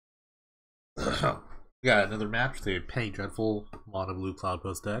We got another match with a Penny Dreadful mono blue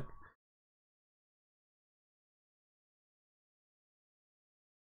Cloudpost deck.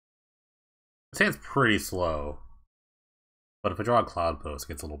 This hand's pretty slow, but if I draw a Cloudpost, it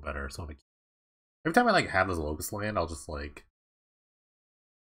gets a little better. So every time I have this Locust land, I'll just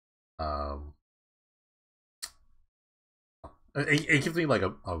um, it gives me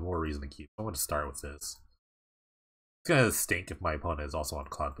a more reason to keep. I'm going to start with this. It's gonna stink if my opponent is also on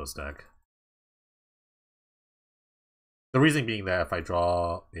Cloudpost deck. The reason being that if I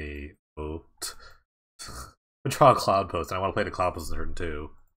draw a I draw a Cloudpost and I want to play the Cloudpost in turn 2.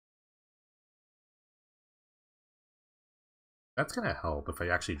 That's gonna help if I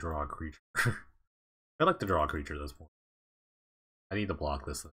actually draw a creature. I'd like to draw a creature at this point. I need to block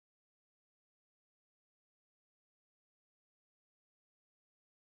this.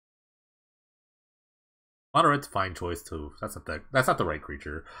 Mono red's a fine choice too. That's not the right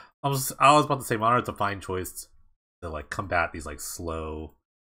creature. I was about to say mono red's a fine choice to combat these slow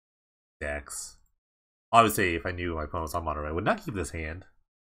decks. Obviously, if I knew my opponent was on mono red, I would not keep this hand,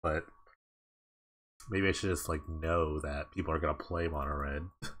 but maybe I should just know that people are gonna play mono red.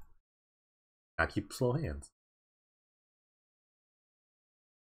 Not keep slow hands.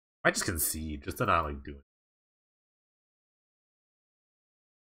 I just concede just to not do it.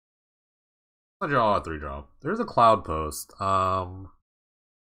 I'll draw a 3-drop. There's a Cloudpost.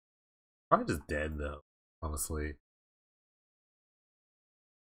 Probably just dead though, honestly.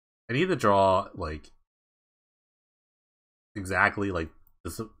 I need to draw exactly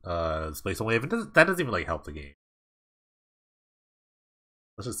this Displacement Wave. That doesn't even help the game.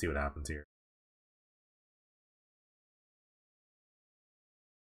 Let's just see what happens here.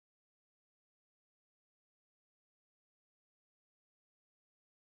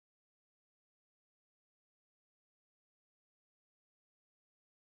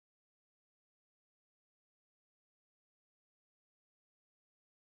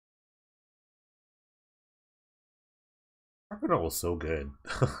 Crocodile was so good.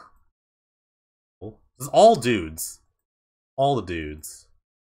 This is all dudes. All the dudes.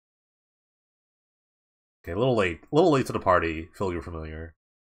 Okay, a little late. A little late to the party. Phil, you're familiar.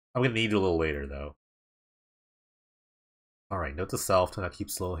 I'm gonna need you a little later, though. Alright, note to self to not keep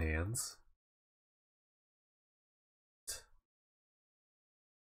slow hands.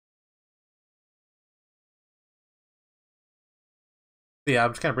 Yeah,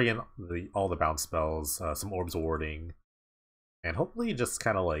 I'm just kind of bringing all the bounce spells, some orbs warding, and hopefully just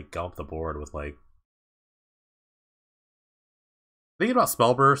kind of gump the board with thinking about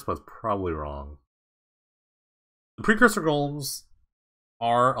spell burst, but it's probably wrong. The precursor golems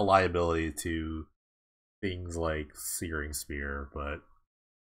are a liability to things like Searing Spear, but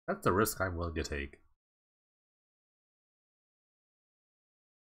that's the risk I'm willing to take.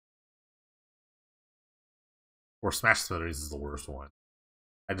 Or Smash Smithereens is the worst one.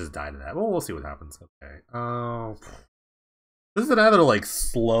 I just died to that. Well, we'll see what happens. Okay. Oh, this is another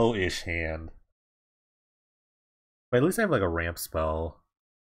slow-ish hand. But at least I have a ramp spell.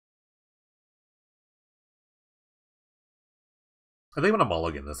 I think I'm gonna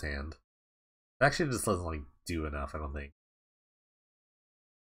mulligan this hand. It actually just doesn't do enough, I don't think.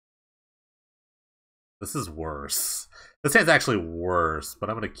 This is worse. This hand's actually worse, but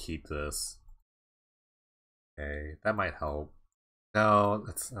I'm gonna keep this. Okay, that might help. No,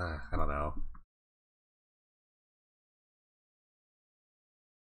 that's I don't know.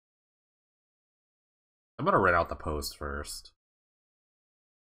 I'm gonna read out the post first.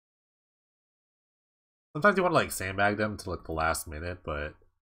 Sometimes you want to sandbag them to the last minute, but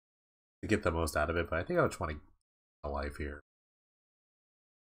to get the most out of it. But I think I would just want to get a life here.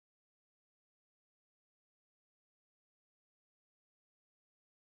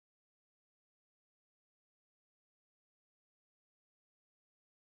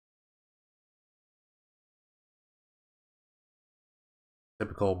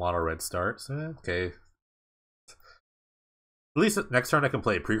 Typical mono red starts. Okay. At least next turn I can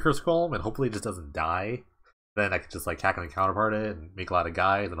play a Precursor Golem and hopefully it just doesn't die. Then I can just hack and counterpart it and make a lot of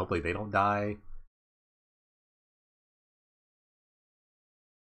guys and hopefully they don't die.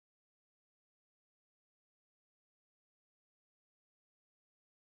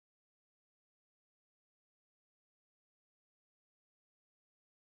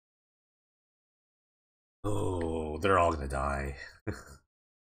 Oh, they're all gonna die.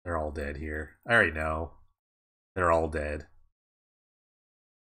 They're all dead here. I already know. They're all dead.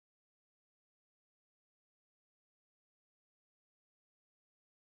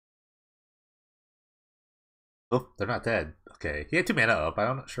 Oh, they're not dead. Okay, he had 2 mana up.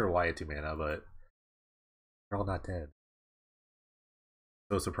 I'm not sure why he had 2 mana, but they're all not dead.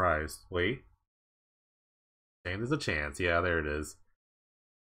 So surprised. Wait. And there's a chance. Yeah, there it is.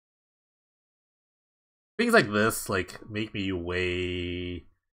 Things like this, like, make me way...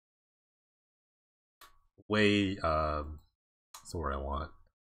 That's the word I want.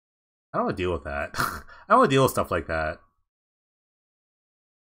 I don't want to deal with that. I don't want to deal with stuff like that.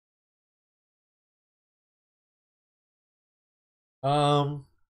 So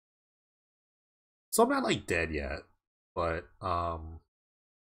I'm not, like, dead yet. But, I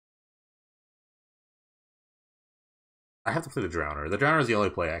have to play the Drowner. The Drowner is the only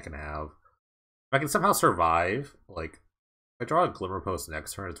play I can have. If I can somehow survive, like, if I draw a Glimmer Post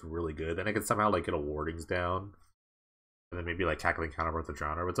next turn, it's really good. Then I can somehow, like, get a Wardings down. And then maybe, like, tackling counter with the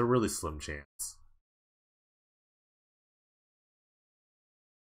Drowner, but it's a really slim chance.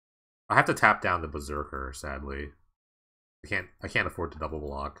 I have to tap down the Berserker, sadly. I can't afford to double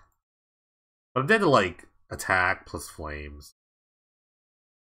block. But I'm dead to, like, attack plus flames.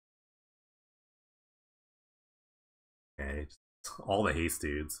 Okay, all the haste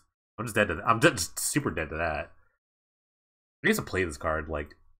dudes. I'm just dead to I'm just super dead to that. I used to play this card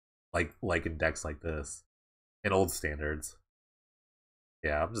like in decks like this. In old standards.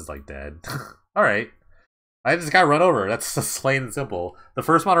 Yeah, I'm just like dead. Alright. I just got run over. That's just plain and simple. The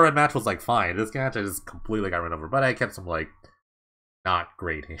first mono red match was like fine. This match I just completely got run over. But I kept some like not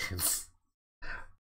great hands.